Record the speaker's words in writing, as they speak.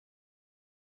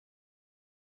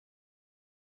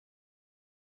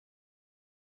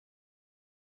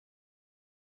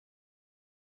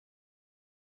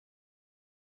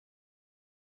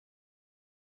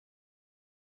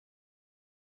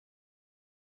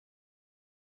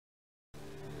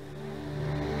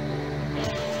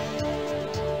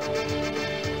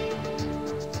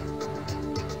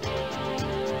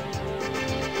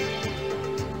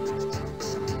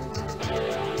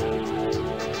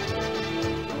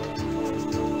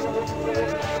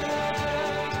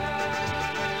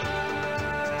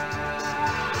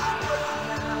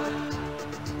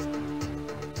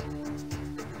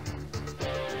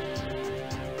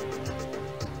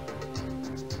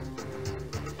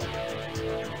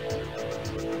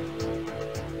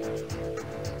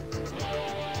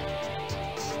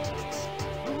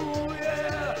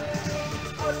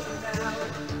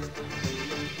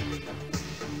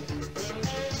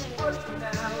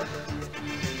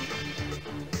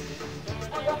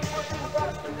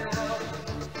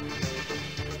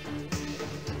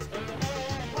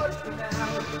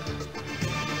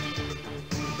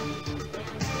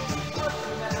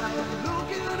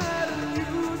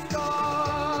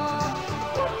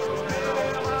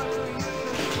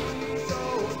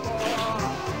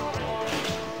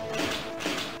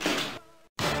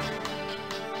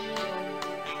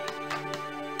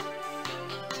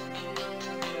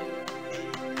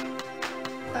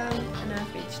An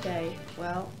average day.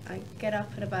 Well, I get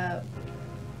up at about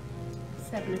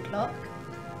 7 o'clock,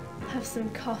 have some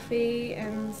coffee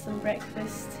and some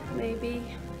breakfast maybe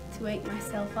to wake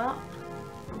myself up,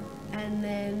 and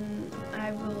then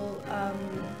I will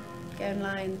go and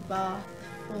lie in the bath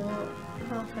for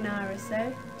half an hour or so,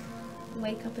 and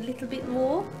wake up a little bit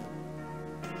more.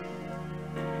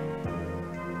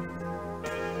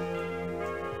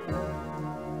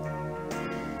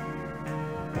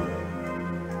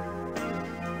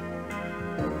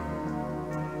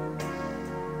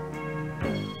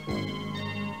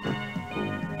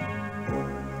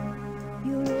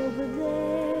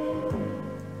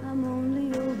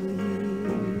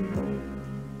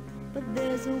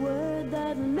 There's a word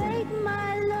that'll make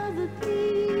my love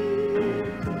appear.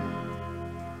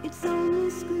 It's only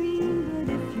a scream, but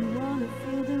if you wanna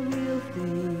feel the real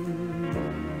thing,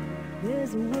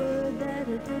 there's a word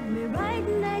that'll put me right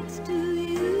next to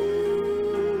you.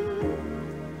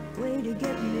 Way to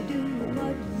get me to do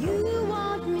what you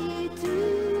want me to.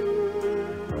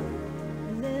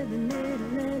 11 little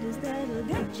letters that'll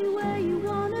get you where you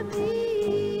wanna be.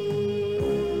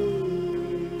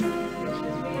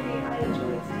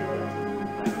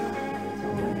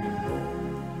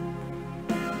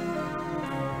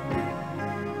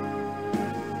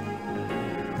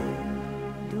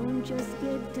 Just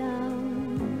get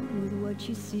down with what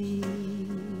you see.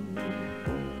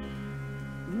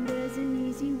 There's an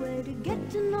easy way to get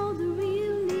to know the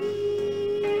real me.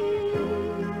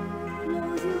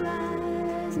 Close your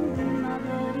eyes and feel my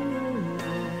body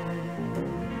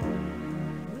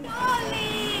alive.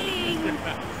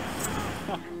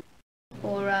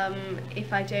 Or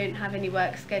if I don't have any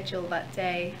work schedule that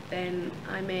day, then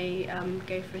I may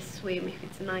go for a swim if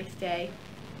it's a nice day,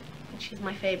 which is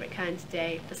my favourite kind of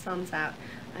day. If the sun's out,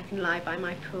 I can lie by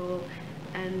my pool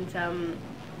and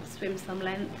swim some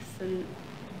lengths and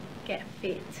get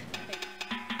fit.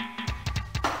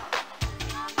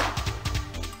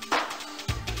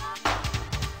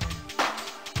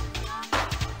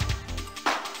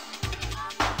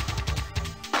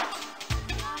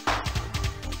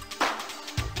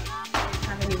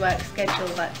 Work schedule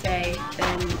that day,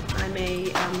 then I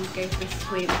may go for a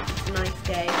swim if it's a nice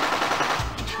day,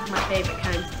 which is my favourite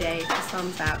kind of day. If the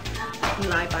sun's out, I can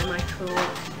lie by my pool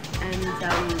and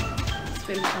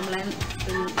swim some lengths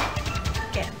and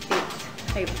get fit,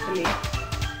 hopefully.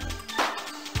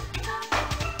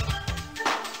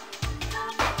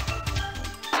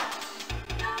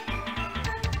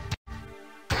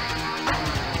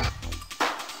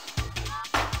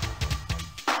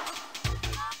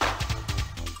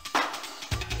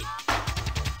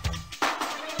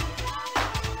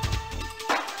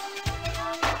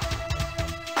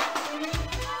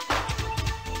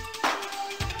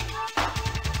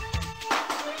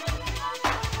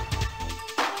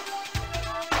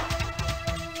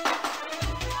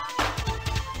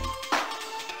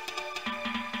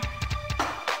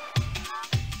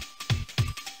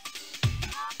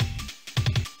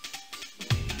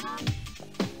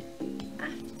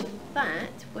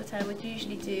 That, what I would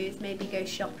usually do is maybe go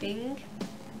shopping,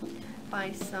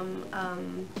 buy some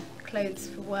clothes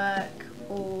for work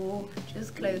or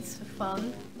just clothes for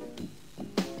fun.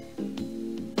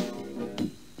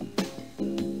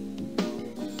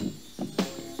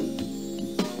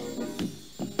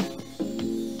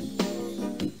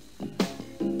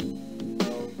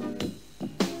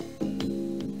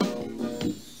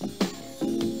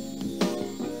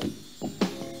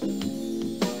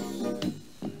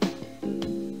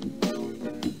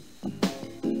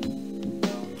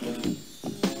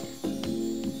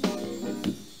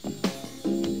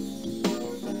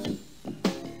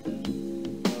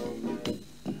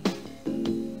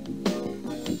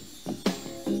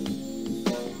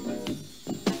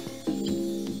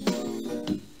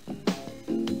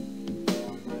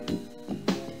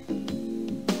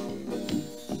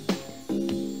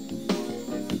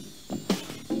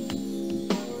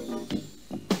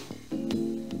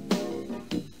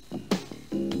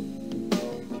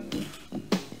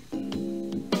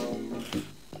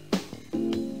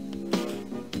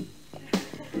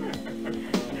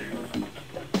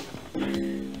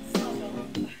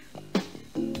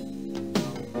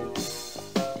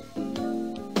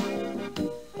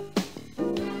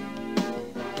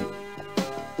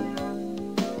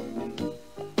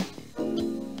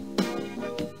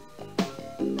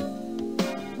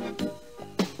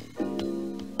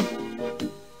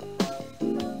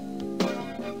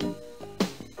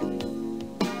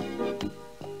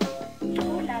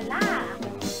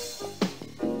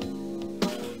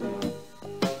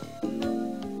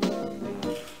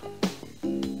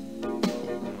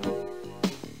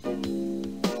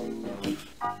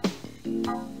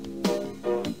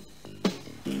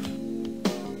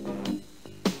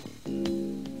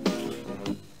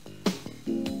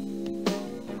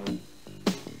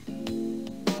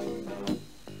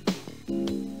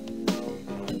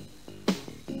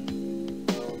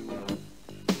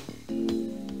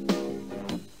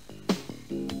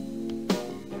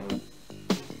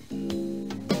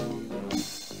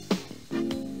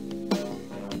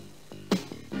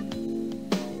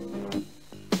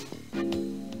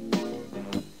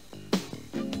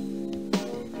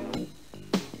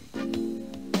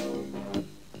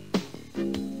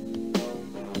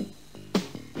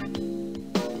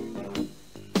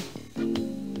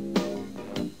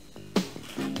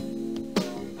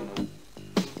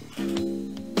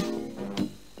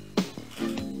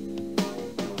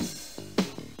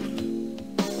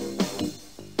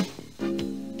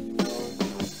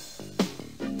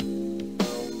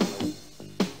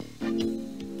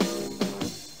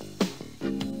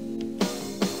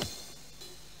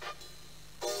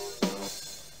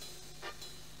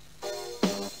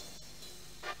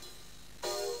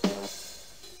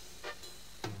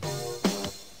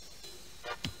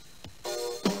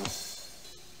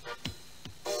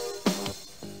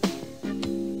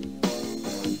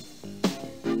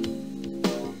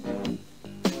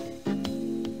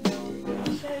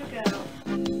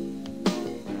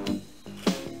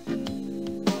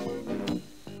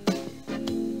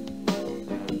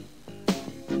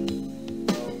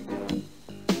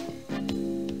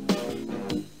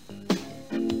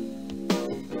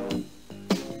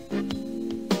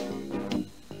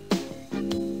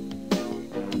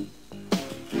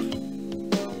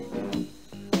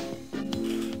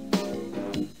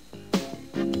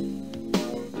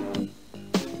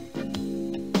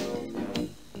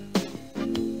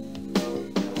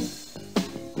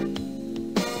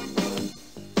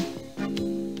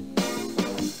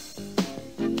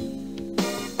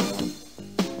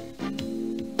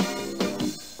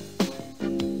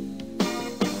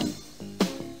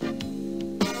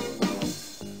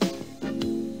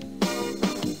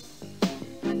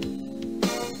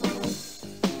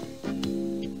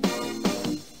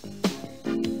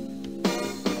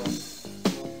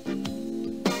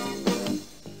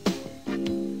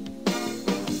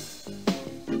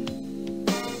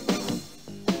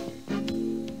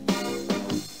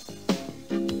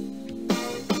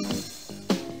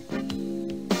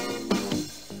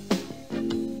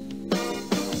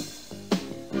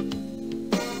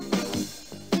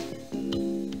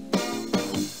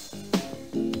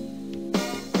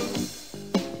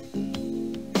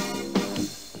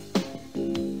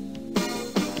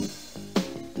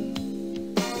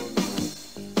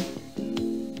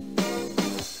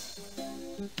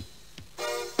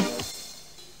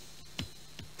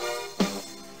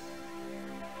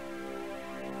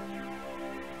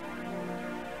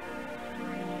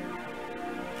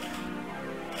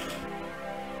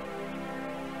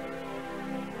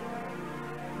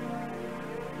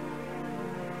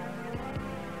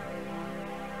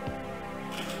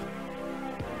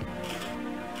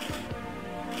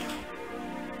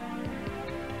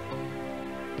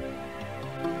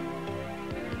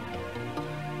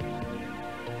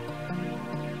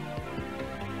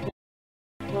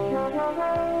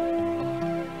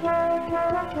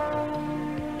 I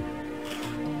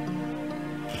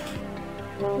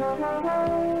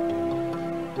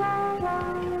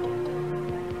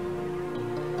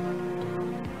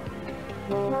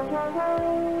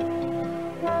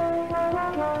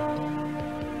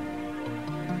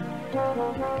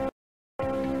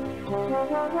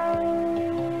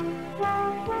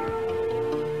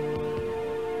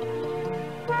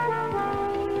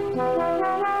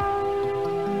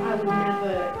would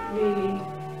never really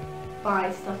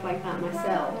buy stuff like that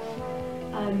myself.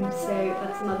 So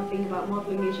that's another thing about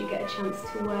modelling, is you get a chance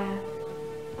to wear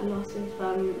a lot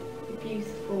of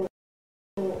beautiful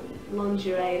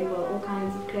lingerie and all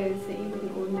kinds of clothes that you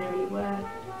wouldn't ordinarily wear.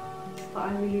 But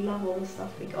I really love all the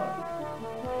stuff we got.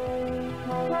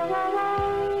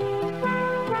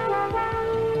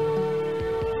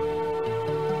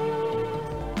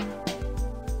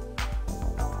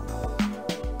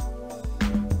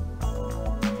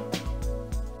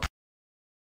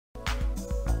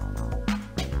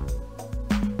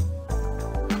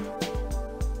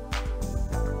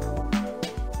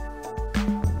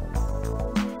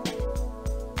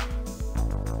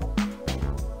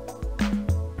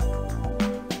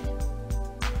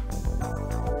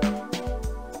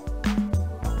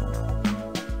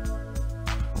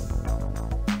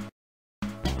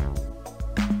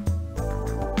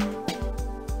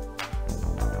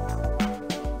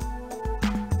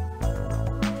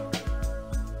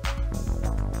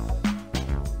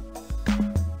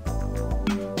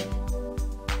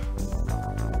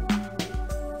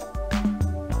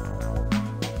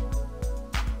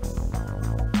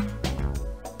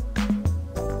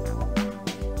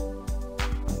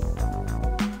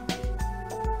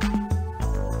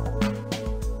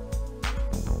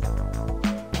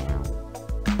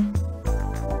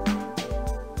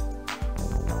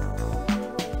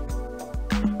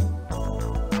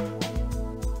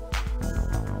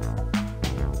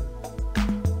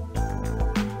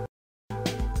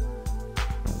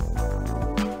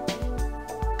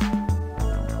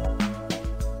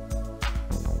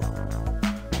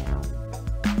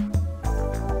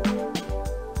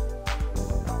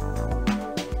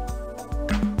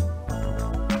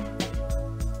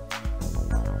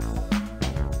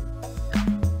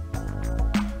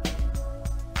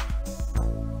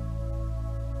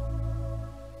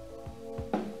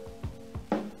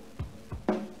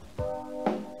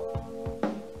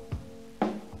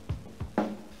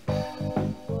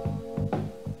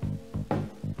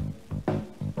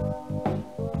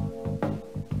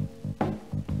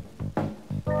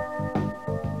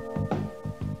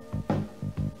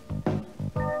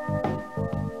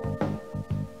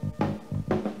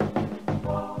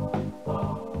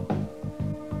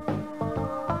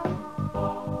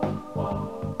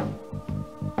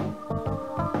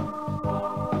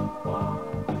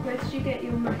 Did you get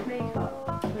your MAC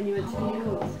makeup when you went to New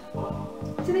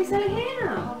York? Do they sell it here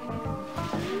now?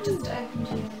 Just opened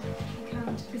your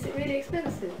account. Is it really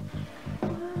expensive?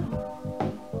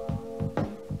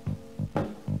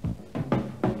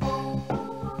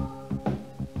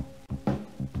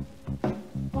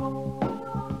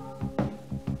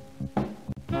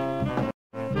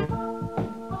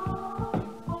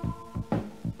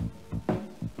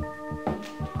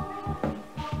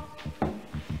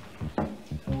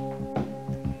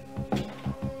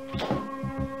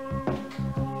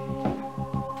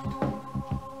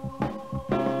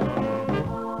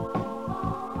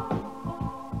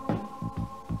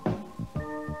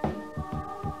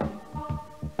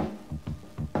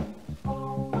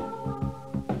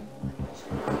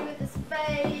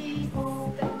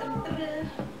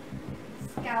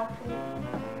 Scalpel.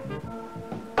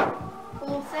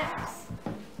 Forceps.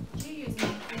 Do you use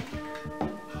McKenna?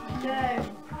 No.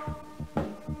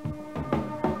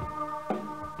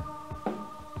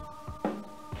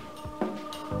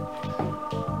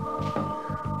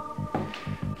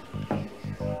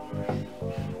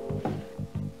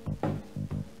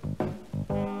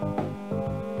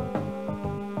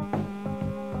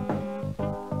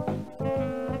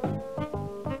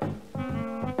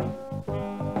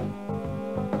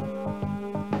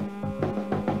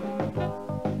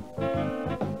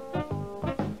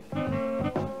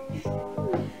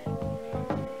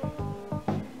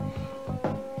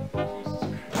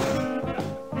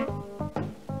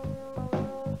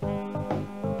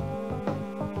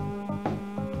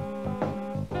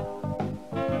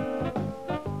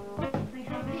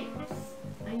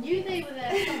 They were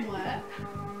there somewhere.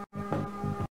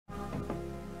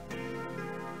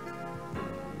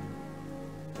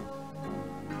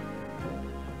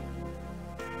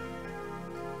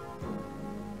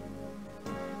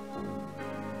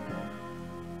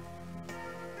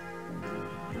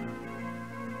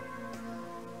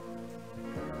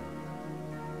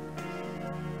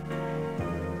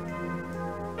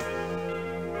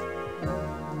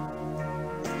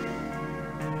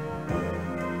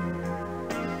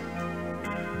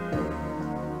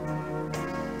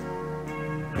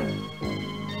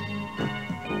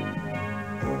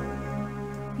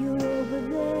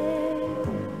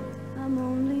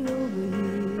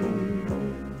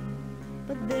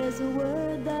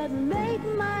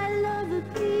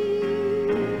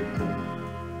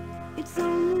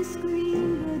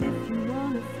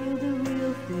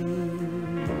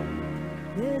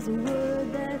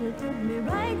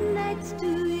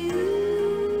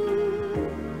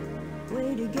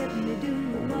 to get me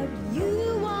doing what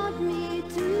you want me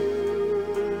to.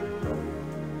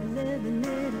 11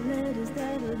 little letters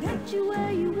that'll get you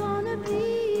where you wanna be.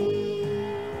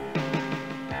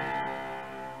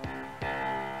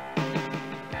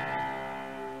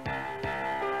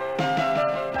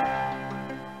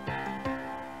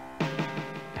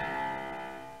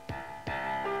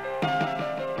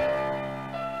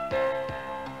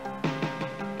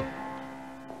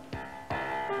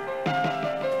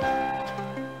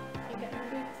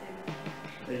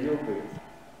 Your boots.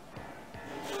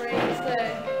 Phrase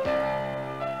there.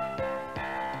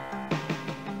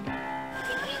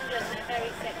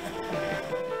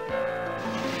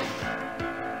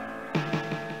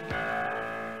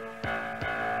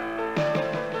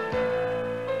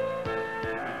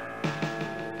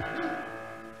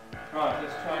 Right,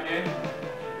 let's try again.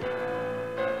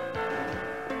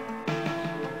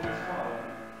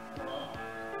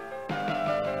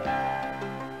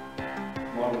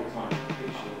 One more time.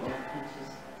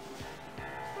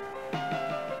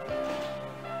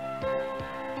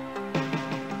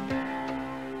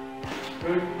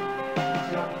 Good.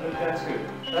 That's good.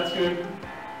 That's good.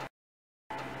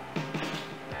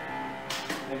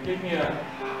 And give me a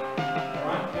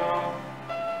right arm.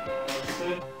 That's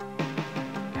it.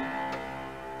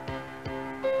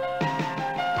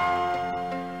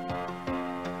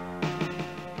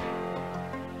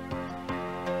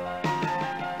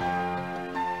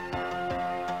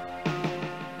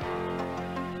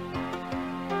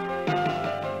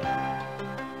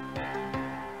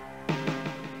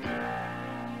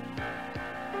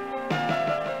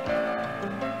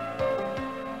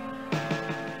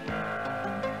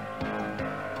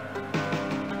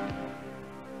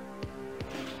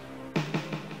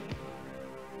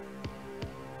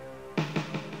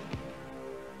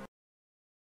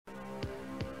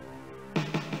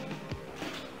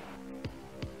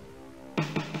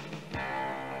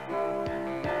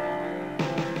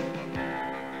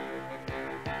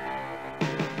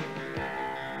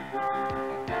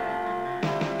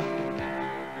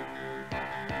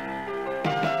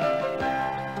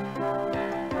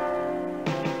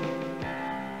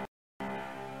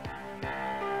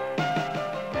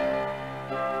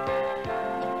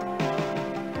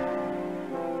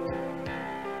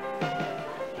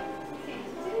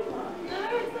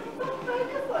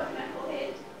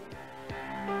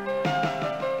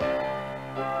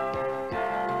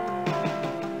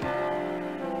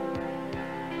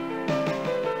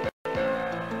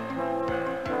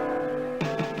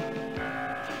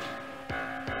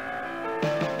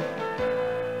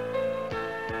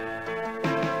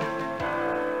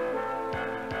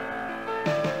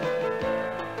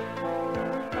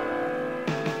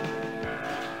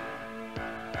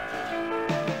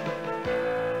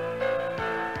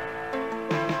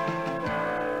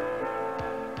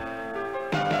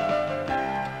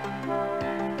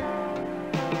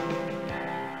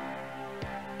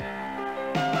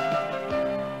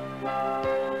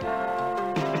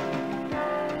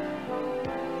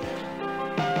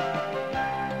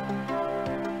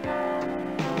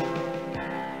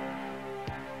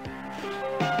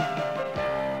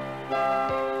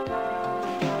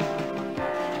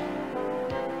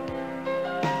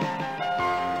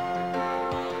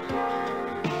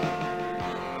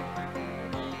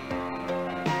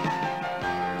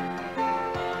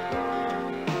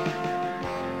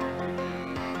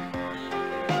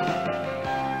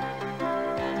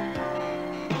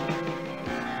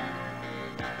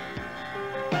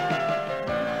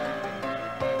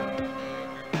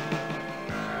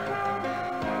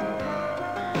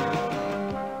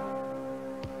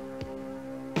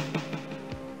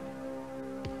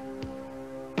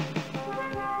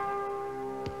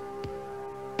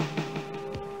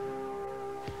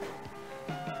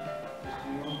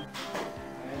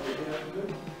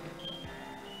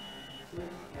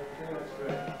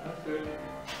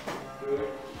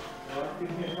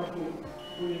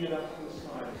 Pulling it up to the side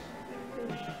or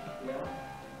something. Yeah?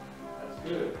 That's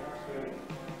good. That's good.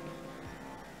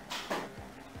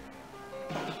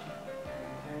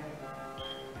 Okay.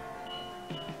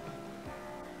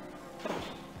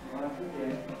 Right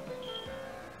again.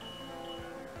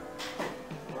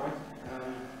 Right.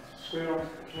 Square onto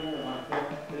the camera like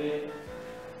that. There.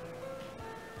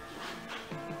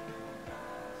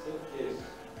 So, yes.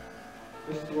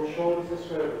 Just your shoulders this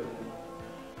way.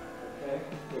 Okay,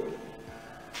 good.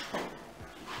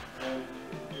 And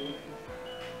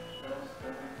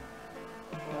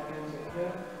try hands in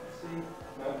here. See?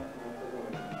 No, not the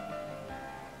way.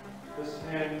 This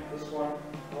hand, this one,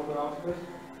 hold it out of it.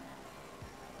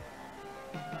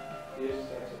 Yes,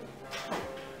 that's it.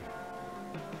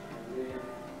 And then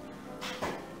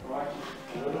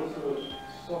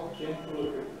gentle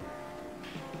look at.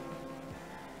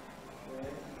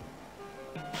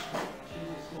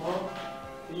 Cheesy smile.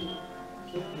 Deep.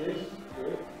 Sit, yes.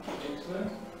 Good.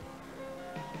 Excellent.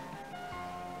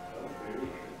 Oh, very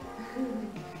good.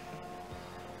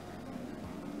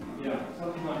 Yeah,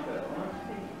 something like that, right?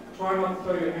 Try not to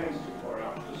throw your hands too far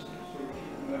out. Just sort of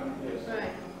keep them down. Yes.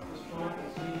 Right. Just try and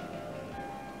see.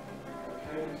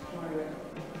 Okay, let's try that.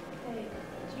 Okay.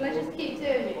 Shall I just keep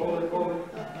doing it? Hold it, hold it.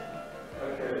 Okay.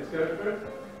 Okay, let's go for it.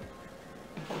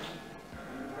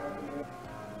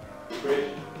 Great.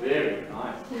 Very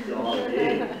nice. It's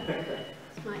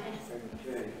my essence.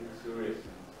 Okay, that's your essence.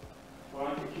 Try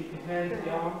to keep your hands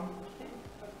down.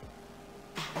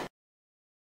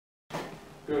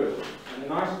 Good. And a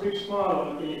nice big smile on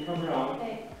it when you come around.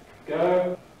 Okay.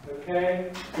 Go.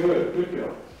 Okay. Good. Good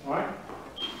girl. Right?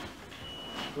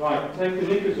 Right. Take the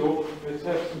knickers off. Let's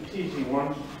have some teasing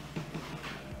ones.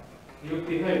 You'll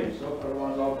behave yourself,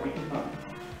 otherwise I'll beat you up.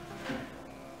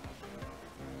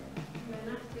 We're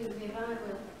not to do the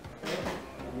revival.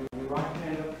 Move your right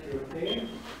hand up to your head.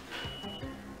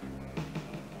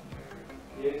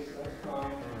 Yes, that's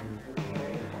fine.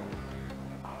 Okay.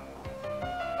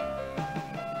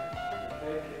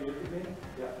 Okay, can you look at me?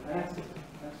 Yeah, that's it.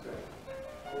 That's great.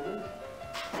 Forward.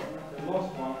 The last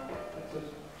one. That's it.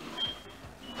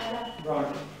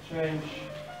 Right, change.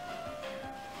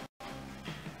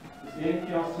 Is there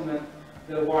anything else in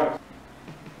the white?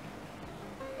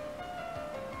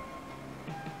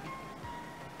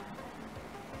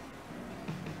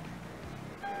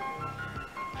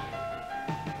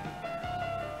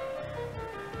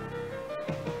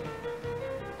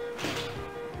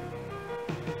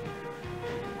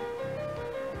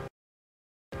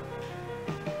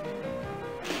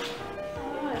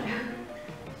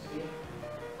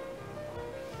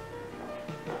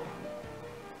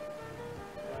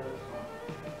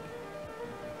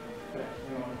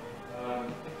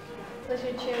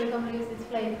 Especially cheering on Lucy's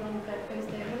flavour on the bedpost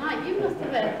overnight. You must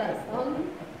have heard that song.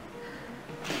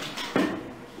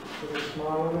 Put a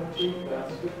smile on the teeth,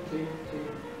 that's good, teeth,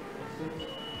 that's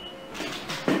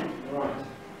it. Right.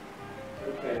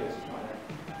 Okay, let's try that.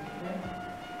 Okay.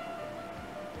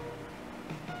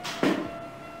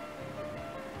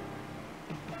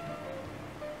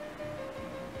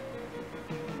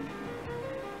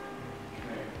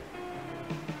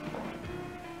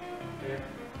 Okay.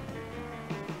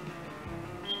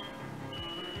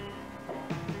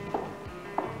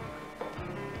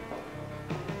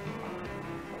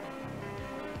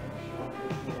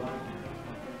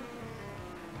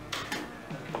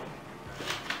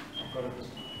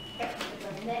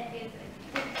 The neck is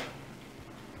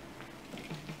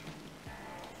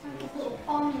like a sort of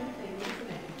bond thing, isn't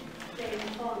it?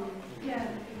 James Bond. Yeah,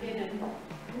 villain.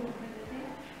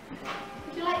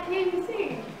 Would you like him to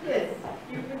sing? Yes.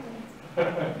 You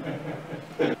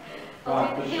wouldn't.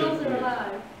 Oh, the hills are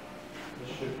alive.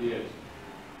 This should be it.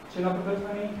 Chin up a bit,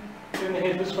 honey. Turn the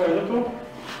head this way a little.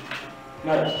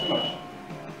 No, that's too much.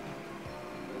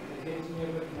 The head to me a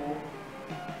bit more.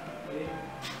 Okay.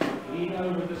 Lean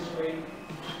over this way.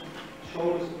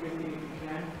 Shoulders everything if you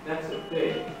can. That's it.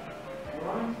 There.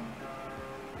 Alright?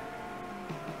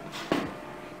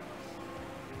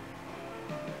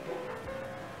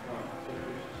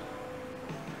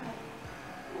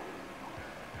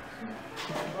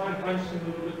 Try and punch him a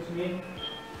little bit to me.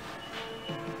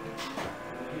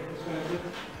 Hit this one a bit.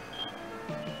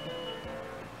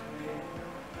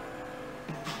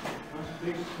 Nice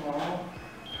big smile.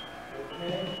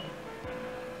 Okay.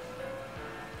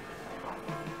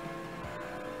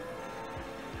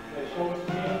 Okay, shoulders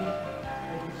to me.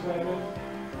 Hit this way a bit.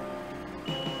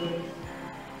 Good.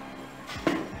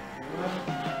 Alright.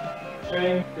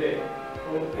 Chain there.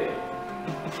 Hold it there.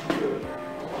 Good.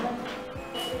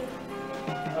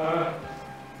 Alright.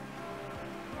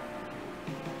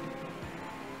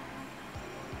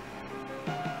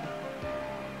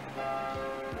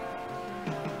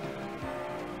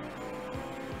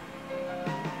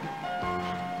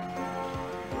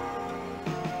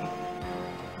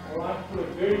 Alright, put a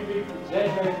very big,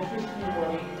 exaggerated twist in your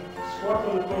body. Squat a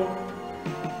little.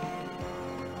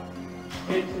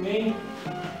 Head to me.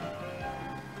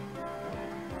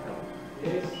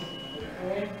 Yes,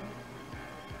 okay.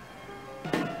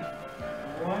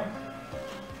 Alright.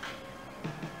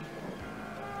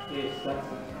 Yes, that's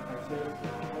it. That's it.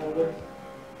 Hold it.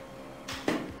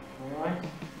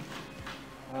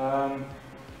 Alright.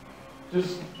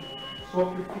 Just swap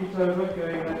your feet over,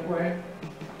 going that way.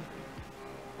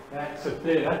 That's it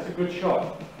there, that's a good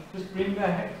shot. Just bring the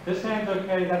hand, this hand's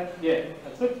okay, yeah,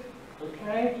 that's it.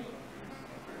 Okay.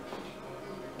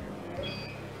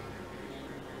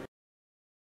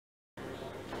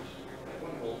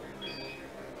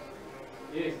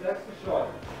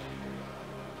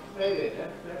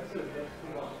 That's it. That's the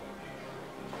one.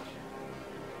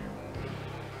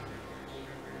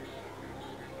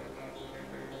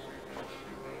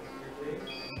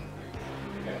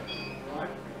 Okay.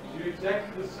 Right. Do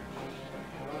exactly this.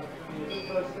 A little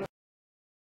closer.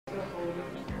 Hold it.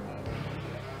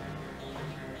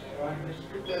 Right. Let's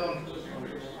put that onto this one.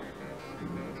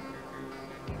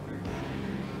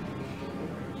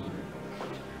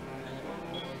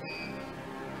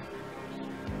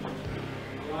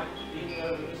 Right. Lean it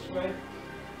over this way.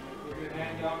 Move your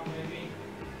hand out maybe.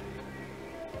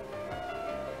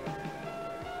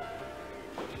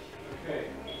 Okay.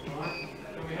 Right.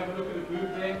 Can we have a look at the boob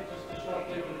there? Just a shot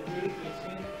there for the boob. Let's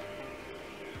see.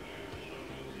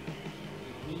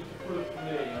 You need to pull it from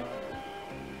there, yeah.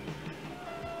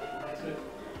 That's it.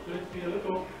 Turn it to be a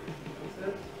little. That's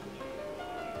it.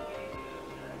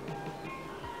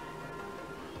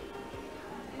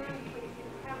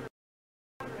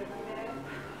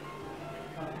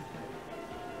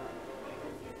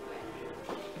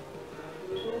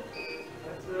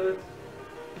 That's it.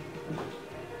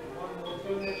 One more.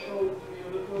 Turn that shoulder to me a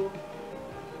little.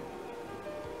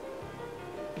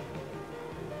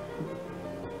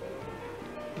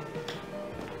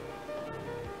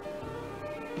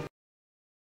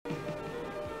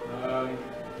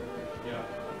 Yeah.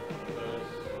 Your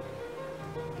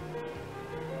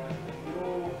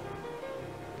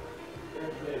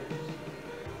legs.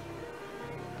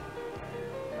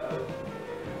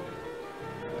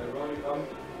 Rolling up.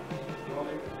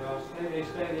 Rolling. Now stay there,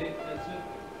 stay there. That's it.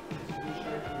 It's a good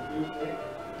shape from the glute there.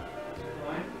 That's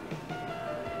fine.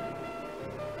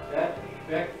 That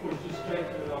back foot, just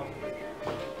straighten it off.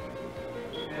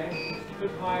 Okay. Just a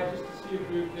bit higher just to see your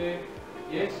glute there.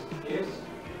 Yes, yes.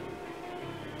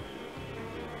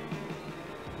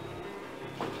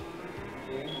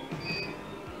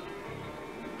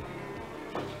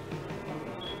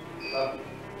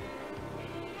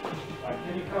 Right,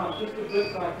 can you count just a bit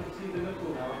so I can see the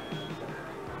nipple now?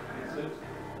 That's it.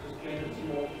 Just bend it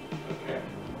small. Okay.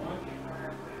 Alright.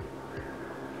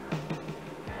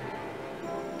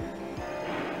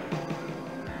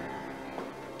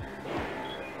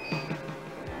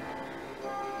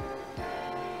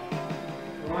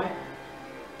 Alright.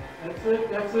 That's it,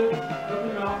 that's it. Open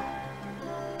your mouth.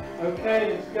 Okay,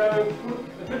 let's go.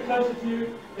 A bit closer to you.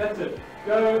 That's it.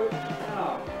 Go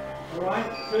now. Alright,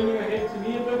 turn your head to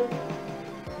me a bit.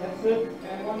 That's it.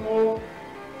 And one more.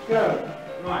 Go.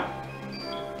 Right.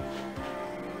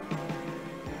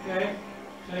 Okay.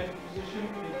 Change position.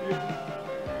 Thank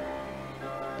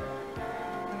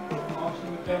you.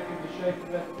 Arching the back in the shape of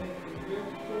that thing. Thank you.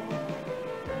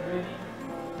 Ready.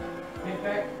 Head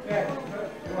back. Back.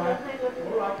 Alright.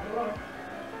 Alright. Alright.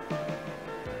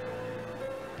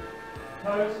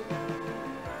 Toes.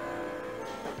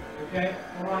 Okay.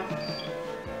 Alright.